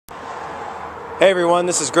Hey everyone,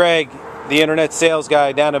 this is Greg, the internet sales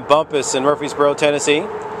guy down in Bumpus in Murfreesboro, Tennessee.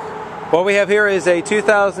 What we have here is a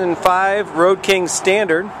 2005 RoadKing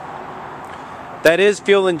Standard that is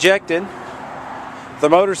fuel injected. The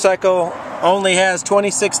motorcycle only has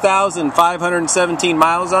 26,517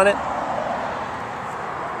 miles on it.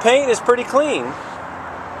 Paint is pretty clean.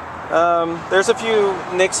 There's a few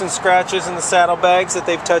nicks and scratches in the saddlebags that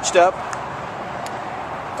they've touched up.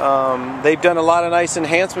 They've done a lot of nice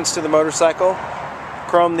enhancements to the motorcycle.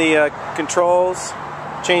 Chromed the controls,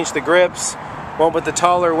 changed the grips, went with the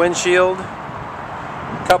taller windshield,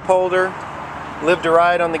 cup holder, lived to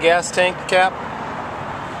ride on the gas tank cap,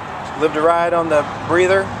 lived to ride on the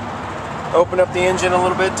breather, opened up the engine a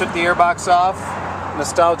little bit, took the airbox off,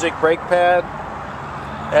 nostalgic brake pad,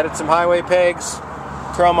 added some highway pegs,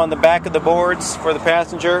 chrome on the back of the boards for the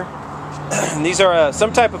passenger. These are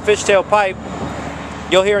some type of fishtail pipe.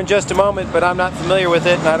 You'll hear in just a moment, but I'm not familiar with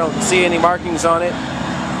it and I don't see any markings on it.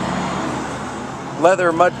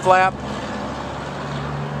 Leather mud flap.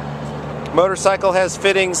 Motorcycle has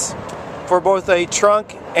fittings for both a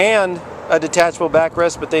trunk and a detachable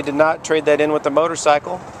backrest, but they did not trade that in with the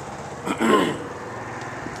motorcycle.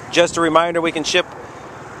 Just a reminder, we can ship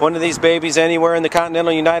one of these babies anywhere in the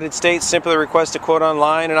continental United States. Simply request a quote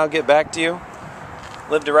online and I'll get back to you.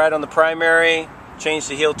 Lived to ride on the primary, changed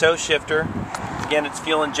the heel toe shifter. Again, it's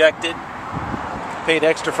fuel injected. Paid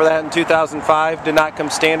extra for that in 2005. Did not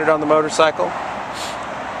come standard on the motorcycle.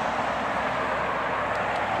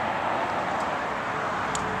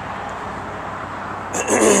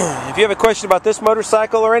 If you have a question about this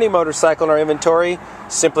motorcycle or any motorcycle in our inventory,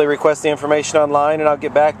 simply request the information online and I'll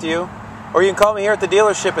get back to you. Or you can call me here at the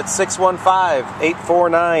dealership at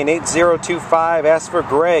 615-849-8025. Ask for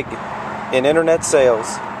Greg in internet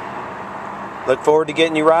sales. Look forward to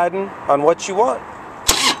getting you riding on what you want.